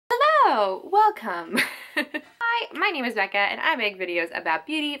Hello, welcome. Hi, my name is Becca and I make videos about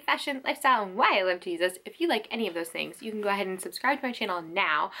beauty, fashion, lifestyle, and why I love Jesus. If you like any of those things, you can go ahead and subscribe to my channel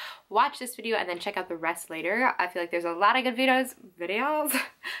now, watch this video, and then check out the rest later. I feel like there's a lot of good videos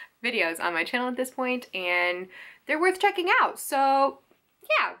on my channel at this point, and they're worth checking out. So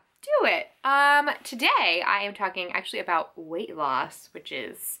yeah, do it. Today I am talking actually about weight loss, which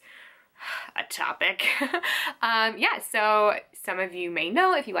is a topic. Yeah, so some of you may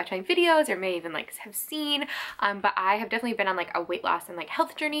know if you watch my videos or may even like have seen, but I have definitely been on like a weight loss and like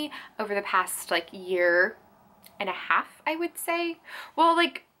health journey over the past like year and a half, I would say. Well,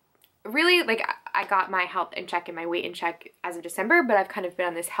 like really, like I got my health in check and my weight in check as of December, but I've kind of been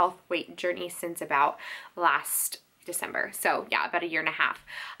on this health weight journey since about last December. So yeah, about a year and a half.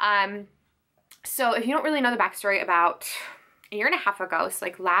 So if you don't really know the backstory, about a year and a half ago, so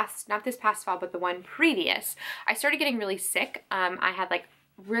like not this past fall, but the one previous, I started getting really sick. I had like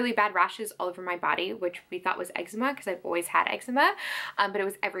really bad rashes all over my body, which we thought was eczema because I've always had eczema, but it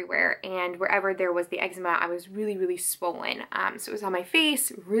was everywhere, and wherever there was the eczema, I was really, really swollen. So it was on my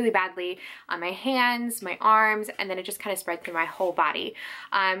face really badly, on my hands, my arms, and then it just kind of spread through my whole body.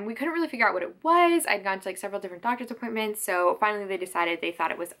 We couldn't really figure out what it was. I'd gone to like several different doctor's appointments, so finally they decided they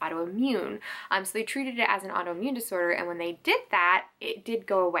thought it was autoimmune. So they treated it as an autoimmune disorder, and when they did that, it did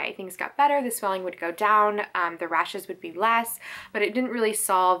go away. Things got better, the swelling would go down, the rashes would be less, but it didn't really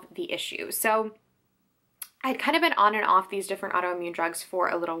solve the issue. So I'd kind of been on and off these different autoimmune drugs for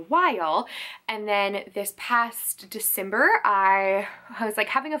a little while, and then this past December I was like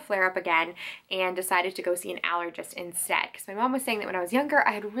having a flare-up again and decided to go see an allergist instead, because my mom was saying that when I was younger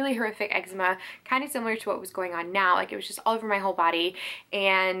I had really horrific eczema, kind of similar to what was going on now, like it was just all over my whole body,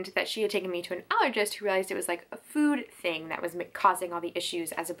 and that she had taken me to an allergist who realized it was like a food thing that was causing all the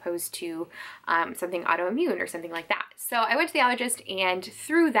issues as opposed to something autoimmune or something like that. So I went to the allergist, and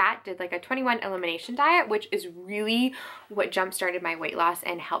through that did like a 21 elimination diet, which is really what jump-started my weight loss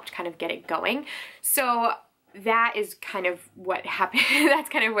and helped kind of get it going. So that is kind of what happened. That's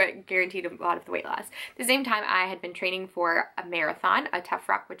kind of what guaranteed a lot of the weight loss. At the same time, I had been training for a marathon, a Tough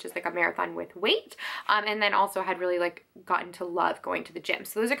Rock, which is like a marathon with weight, and then also had really like gotten to love going to the gym.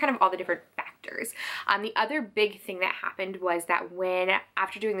 So those are kind of all the different factors. The other big thing that happened was that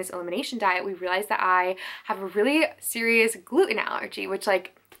after doing this elimination diet, we realized that I have a really serious gluten allergy, which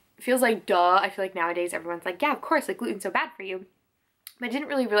like feels like duh. I feel like nowadays everyone's like, yeah, of course, like gluten's so bad for you. But I didn't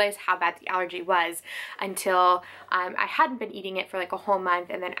really realize how bad the allergy was until I hadn't been eating it for like a whole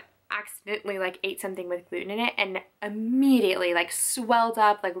month, and then accidentally like ate something with gluten in it and immediately like swelled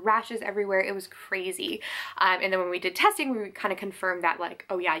up, like rashes everywhere. It was crazy. And then when we did testing, we kind of confirmed that like,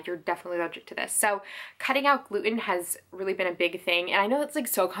 oh yeah, you're definitely allergic to this. So cutting out gluten has really been a big thing. And I know that's like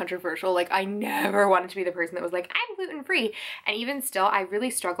so controversial. Like I never wanted to be the person that was like, I'm gluten free. And even still, I really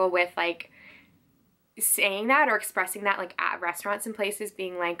struggle with like saying that or expressing that like at restaurants and places,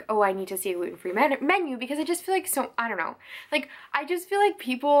 being like, oh, I need to see a gluten-free menu, because I just feel like, so I don't know, like I just feel like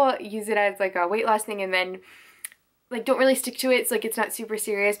people use it as like a weight loss thing and then like don't really stick to it. It's like it's not super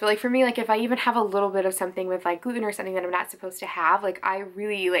serious. But like for me, like if I even have a little bit of something with like gluten or something that I'm not supposed to have, like I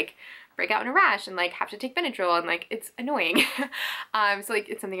really like break out in a rash and like have to take Benadryl, and like it's annoying. So like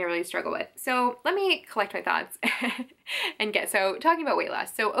it's something I really struggle with. So let me collect my thoughts and talking about weight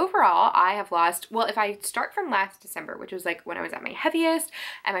loss. So overall I have lost, well, if I start from last December, which was like when I was at my heaviest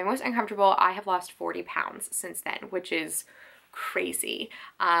and my most uncomfortable, I have lost 40 pounds since then, which is crazy.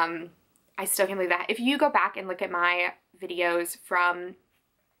 I still can't believe that. If you go back and look at my videos from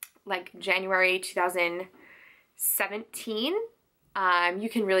like January 2017, you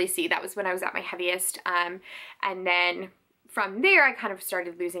can really see that was when I was at my heaviest. And then from there, I kind of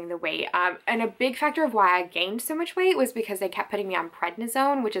started losing the weight. And a big factor of why I gained so much weight was because they kept putting me on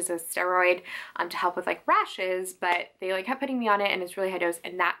prednisone, which is a steroid to help with like rashes, but they like kept putting me on it, and it's really high dose,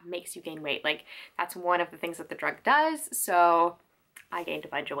 and that makes you gain weight. Like that's one of the things that the drug does. So I gained a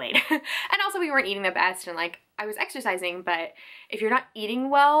bunch of weight. And also we weren't eating the best, and like I was exercising, but if you're not eating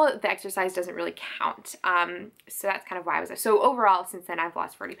well, the exercise doesn't really count. So that's kind of why I was there. So overall, since then I've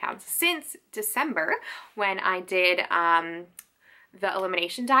lost 40 pounds. Since December, when I did the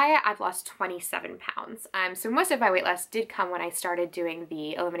elimination diet, I've lost 27 pounds. So most of my weight loss did come when I started doing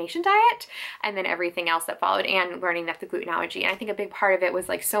the elimination diet, and then everything else that followed, and learning that the gluten allergy. And I think a big part of it was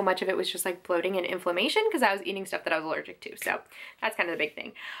like, so much of it was just like bloating and inflammation because I was eating stuff that I was allergic to. So that's kind of the big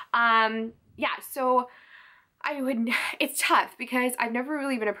thing. Yeah, so it's tough because I've never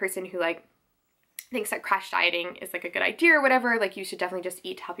really been a person who like thinks that crash dieting is like a good idea or whatever. Like you should definitely just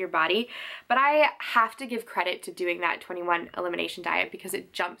eat to help your body. But I have to give credit to doing that 21 elimination diet because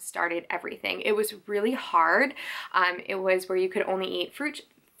it jump started everything. It was really hard. It was where you could only eat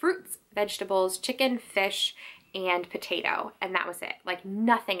fruits, vegetables, chicken, fish, and potato, and that was it. Like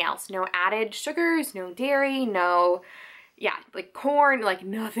nothing else. No added sugars, no dairy, no, yeah, like corn, like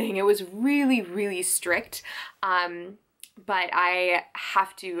nothing. It was really, really strict. But I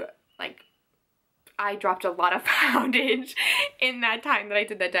have to, like, I dropped a lot of poundage in that time that I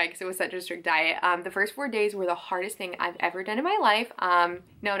did that diet because it was such a strict diet. The first 4 days were the hardest thing I've ever done in my life.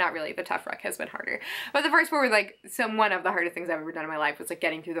 No, not really. The tough ruck has been harder. But the first 4 were like one of the hardest things I've ever done in my life was like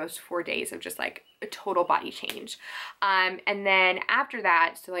getting through those 4 days of just like a total body change. And then after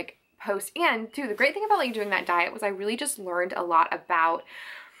that, so like post and too, the great thing about like doing that diet was I really just learned a lot about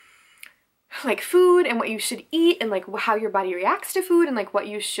like food and what you should eat and like how your body reacts to food and like what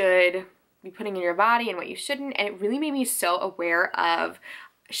you should be putting in your body and what you shouldn't, and it really made me so aware of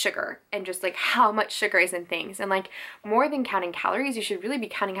sugar and just like how much sugar is in things. And like more than counting calories, you should really be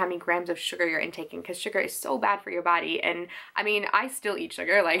counting how many grams of sugar you're intaking, because sugar is so bad for your body. And I mean, I still eat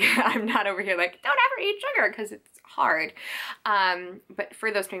sugar, like I'm not over here like don't ever eat sugar because it's hard, but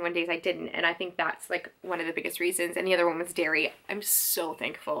for those 21 days I didn't, and I think that's like one of the biggest reasons. And the other one was dairy. I'm so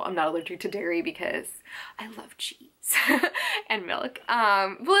thankful I'm not allergic to dairy because I love cheese and milk,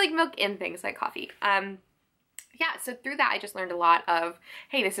 well, like milk in things like coffee. Yeah, so through that I just learned a lot of,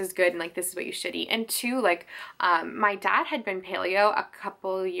 hey, this is good and like this is what you should eat. And two, like my dad had been paleo a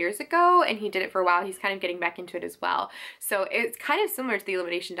couple years ago and he did it for a while. He's kind of getting back into it as well. So it's kind of similar to the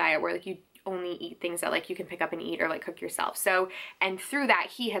elimination diet where like you only eat things that like you can pick up and eat or like cook yourself. So, and through that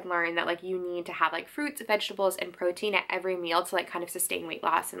he had learned that like you need to have like fruits, vegetables, and protein at every meal to like kind of sustain weight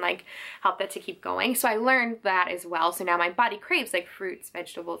loss and like help that to keep going. So I learned that as well. So now my body craves like fruits,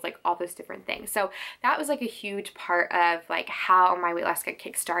 vegetables, like all those different things. So that was like a huge part of like how my weight loss got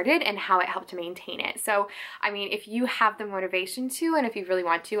kick-started and how it helped to maintain it. So I mean, if you have the motivation to, and if you really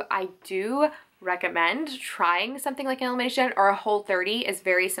want to, I do recommend trying something like an elimination, or a Whole30 is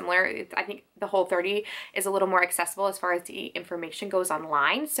very similar. I think the Whole30 is a little more accessible as far as the information goes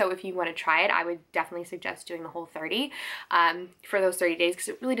online. So if you want to try it, I would definitely suggest doing the Whole30 for those 30 days, because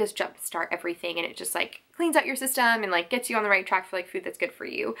it really does jumpstart everything and it just like cleans out your system and like gets you on the right track for like food that's good for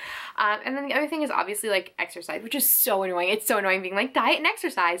you. And then the other thing is obviously like exercise, which is so annoying. It's so annoying being like diet and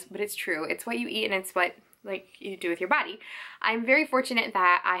exercise, but it's true. It's what you eat and it's what like you do with your body. I'm very fortunate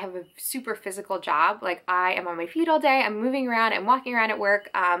that I have a super physical job. Like I am on my feet all day. I'm moving around. I'm walking around at work.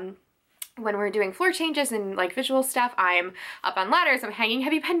 When we're doing floor changes and like visual stuff, I'm up on ladders, I'm hanging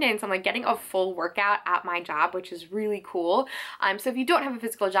heavy pendants, I'm like getting a full workout at my job, which is really cool. So if you don't have a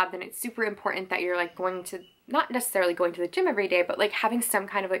physical job, then it's super important that you're like going to, not necessarily going to the gym every day, but like having some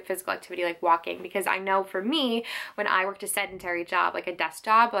kind of like physical activity like walking, because I know for me, when I worked a sedentary job, like a desk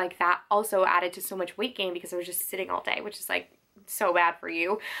job, like that also added to so much weight gain because I was just sitting all day, which is like so bad for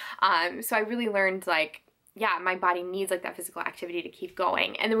you. So I really learned like, yeah, my body needs like that physical activity to keep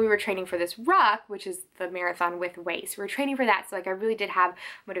going. And then we were training for this ruck, which is the marathon with weights. We were training for that. So like I really did have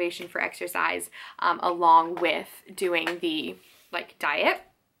motivation for exercise along with doing the like diet.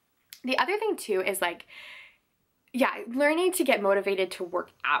 The other thing too is like, yeah, learning to get motivated to work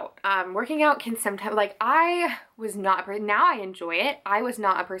out. Working out can sometimes, like I was not, now I enjoy it. I was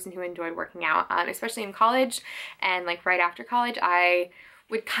not a person who enjoyed working out, especially in college and like right after college. I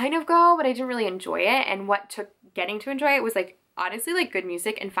would kind of go, but I didn't really enjoy it. And what took getting to enjoy it was like honestly like good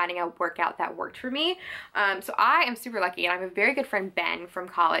music and finding a workout that worked for me. So I am super lucky, and I have a very good friend, Ben, from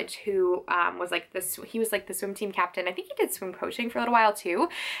college, who was like this, he was like the swim team captain. I think he did swim coaching for a little while too.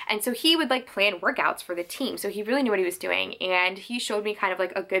 And so he would like plan workouts for the team. So he really knew what he was doing. And he showed me kind of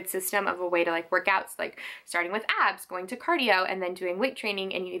like a good system of a way to like workouts, like starting with abs, going to cardio, and then doing weight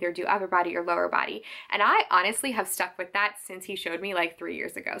training, and you either do upper body or lower body. And I honestly have stuck with that since he showed me like 3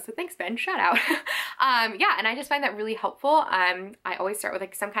 years ago. So thanks, Ben, shout out. Yeah, and I just find that really helpful. I always start with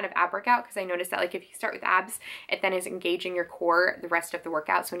like some kind of ab workout, because I noticed that like if you start with abs, it then is engaging your core the rest of the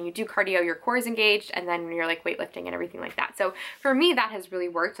workout. So when you do cardio, your core is engaged, and then when you're like weightlifting and everything like that. So for me, that has really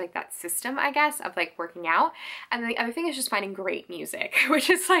worked, like that system, I guess, of like working out. And then the other thing is just finding great music, which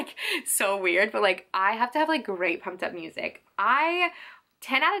is like so weird, but like I have to have like great pumped up music.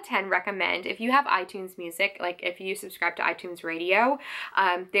 10 out of 10 recommend, if you have iTunes Music, like if you subscribe to iTunes Radio,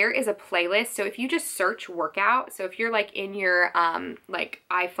 there is a playlist. So if you just search workout, so if you're like in your like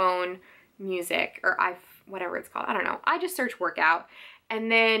iPhone Music or whatever it's called, I don't know, I just search workout,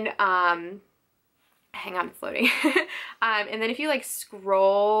 and then hang on, it's loading. And then if you like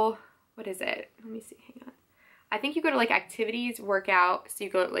scroll, what is it? Let me see, hang on. I think you go to like activities, workout, so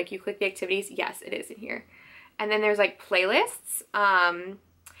you go like, you click the activities. Yes, it is in here. And then there's like playlists,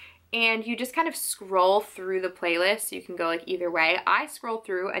 and you just kind of scroll through the playlist. So you can go like either way. I scroll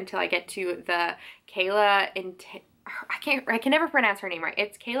through until I get to the Kayla and I can never pronounce her name right.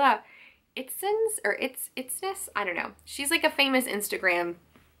 It's Kayla Itsins or Itsness. I don't know. She's like a famous Instagram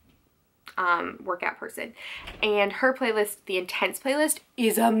workout person, and her playlist, the Intense playlist,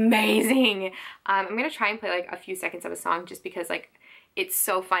 is amazing. I'm gonna try and play like a few seconds of a song just because like it's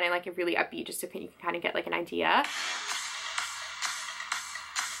so fun and like a really upbeat, just so you can kind of get like an idea.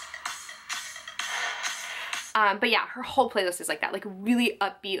 But yeah, her whole playlist is like that, like really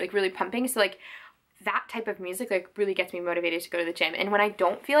upbeat, like really pumping. So like that type of music like really gets me motivated to go to the gym. And when I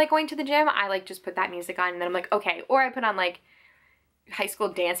don't feel like going to the gym, I like just put that music on and then I'm like, okay. Or I put on like high school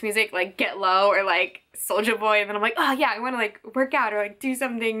dance music, like Get Low or like Soulja Boy, and then I'm like, oh yeah, I want to like work out or like do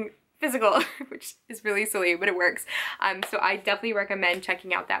something physical, which is really silly, but it works. So I definitely recommend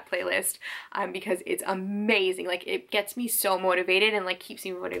checking out that playlist because it's amazing. Like it gets me so motivated and like keeps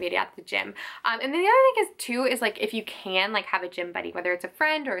me motivated at the gym. And then the other thing is too, is like if you can like have a gym buddy, whether it's a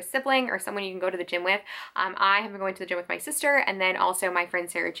friend or a sibling or someone you can go to the gym with. I have been going to the gym with my sister and then also my friend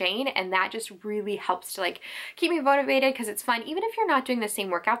Sarah Jane, and that just really helps to like keep me motivated because it's fun. Even if you're not doing the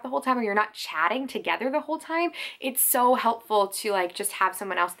same workout the whole time or you're not chatting together the whole time, it's so helpful to like just have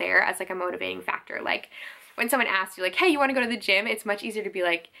someone else there as like a motivating factor. Like when someone asks you like, hey, you want to go to the gym? It's much easier to be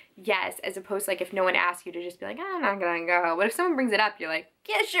like, yes, as opposed to like if no one asks you to just be like, I'm not gonna go. But if someone brings it up, you're like,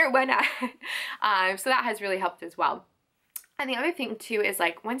 yeah, sure, why not? So that has really helped as well. And the other thing too is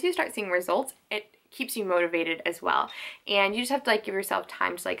like once you start seeing results, it keeps you motivated as well. And you just have to like give yourself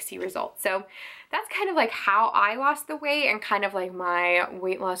time to like see results. So that's kind of like how I lost the weight and kind of like my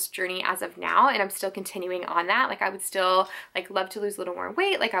weight loss journey as of now. And I'm still continuing on that. Like I would still like love to lose a little more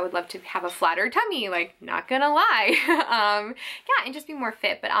weight. Like I would love to have a flatter tummy, like not gonna lie. Yeah, and just be more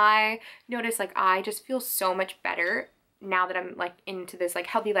fit. But I noticed like I just feel so much better now that I'm like into this like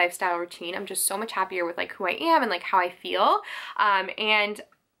healthy lifestyle routine. I'm just so much happier with like who I am and like how I feel. And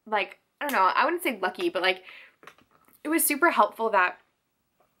like, I don't know, I wouldn't say lucky, but like it was super helpful that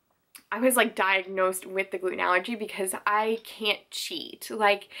I was like diagnosed with the gluten allergy because I can't cheat.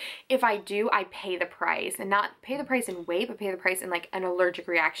 Like if I do, I pay the price, and not pay the price in weight, but pay the price in like an allergic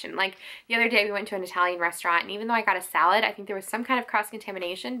reaction. Like the other day we went to an Italian restaurant, and even though I got a salad, I think there was some kind of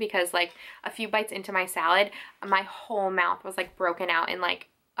cross-contamination because like a few bites into my salad, my whole mouth was like broken out in like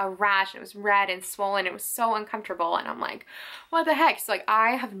a rash, and it was red and swollen. It was so uncomfortable, and I'm like, what the heck? So like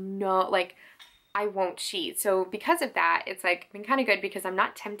I have no, like I won't cheat. So because of that, it's like been kind of good because I'm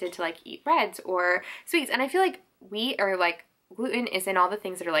not tempted to like eat breads or sweets. And I feel like wheat or like gluten is in all the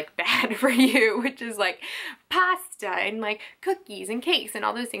things that are like bad for you, which is like pasta and like cookies and cakes and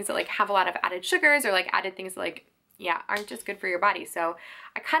all those things that like have a lot of added sugars or like added things that, like, yeah, aren't just good for your body. So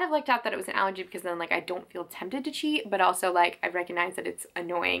I kind of lucked out that it was an allergy because then like I don't feel tempted to cheat, but also like I recognize that it's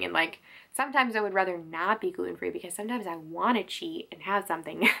annoying, and like sometimes I would rather not be gluten-free because sometimes I want to cheat and have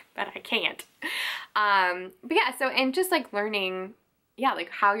something but I can't. But yeah, so, and just like learning, yeah, like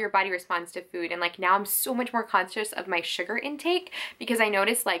how your body responds to food. And like now I'm so much more conscious of my sugar intake because I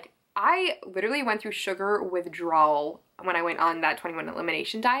noticed like I literally went through sugar withdrawal when I went on that 21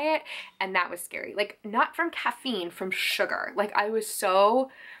 elimination diet, and that was scary. Like not from caffeine, from sugar. Like I was so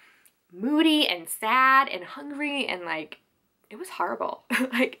moody and sad and hungry, and like it was horrible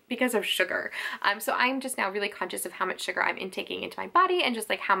like because of sugar. So I'm just now really conscious of how much sugar I'm intaking into my body, and just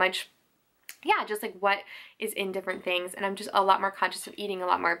like how much, yeah, just like what is in different things. And I'm just a lot more conscious of eating a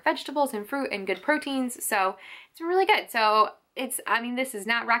lot more vegetables and fruit and good proteins. So it's really good. So it's, I mean, this is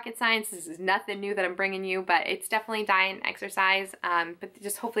not rocket science. This is nothing new that I'm bringing you, but it's definitely diet and exercise. But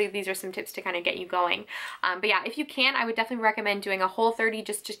just hopefully these are some tips to kind of get you going. But yeah, if you can, I would definitely recommend doing a Whole30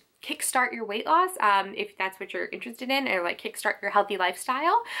 just to kickstart your weight loss, if that's what you're interested in, or like kickstart your healthy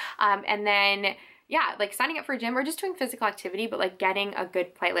lifestyle. And then yeah, like signing up for a gym or just doing physical activity, but like getting a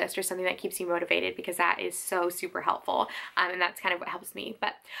good playlist or something that keeps you motivated, because that is so super helpful. And that's kind of what helps me.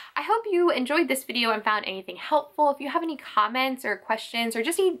 But I hope you enjoyed this video and found anything helpful. If you have any comments or questions or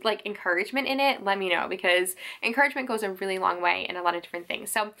just need like encouragement in it, let me know, because encouragement goes a really long way in a lot of different things.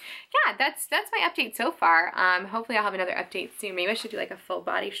 So yeah, that's my update so far. Hopefully I'll have another update soon. Maybe I should do like a full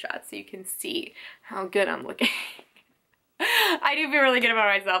body shot so you can see how good I'm looking. I do feel really good about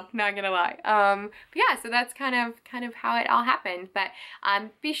myself, not gonna lie. But yeah, so that's kind of how it all happened. But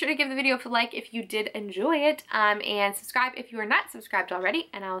be sure to give the video a like if you did enjoy it, and subscribe if you are not subscribed already,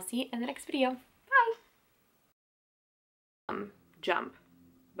 and I'll see you in the next video. Bye. Jump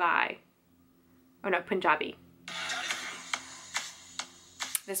by, oh no, Punjabi.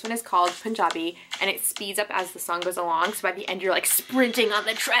 This one is called Punjabi, and it speeds up as the song goes along, so by the end you're like sprinting on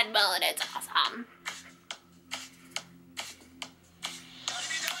the treadmill, and it's awesome.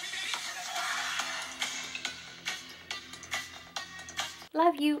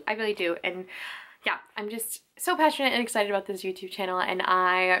 Love you, I really do. And yeah, I'm just so passionate and excited about this YouTube channel, and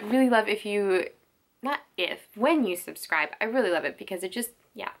I really love if you, when you subscribe. I really love it because it just,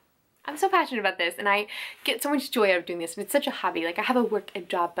 yeah. I'm so passionate about this and I get so much joy out of doing this, and it's such a hobby. Like, I have a work and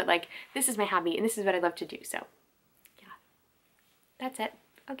job, but like, this is my hobby and this is what I love to do. So yeah, that's it.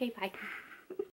 Okay, bye.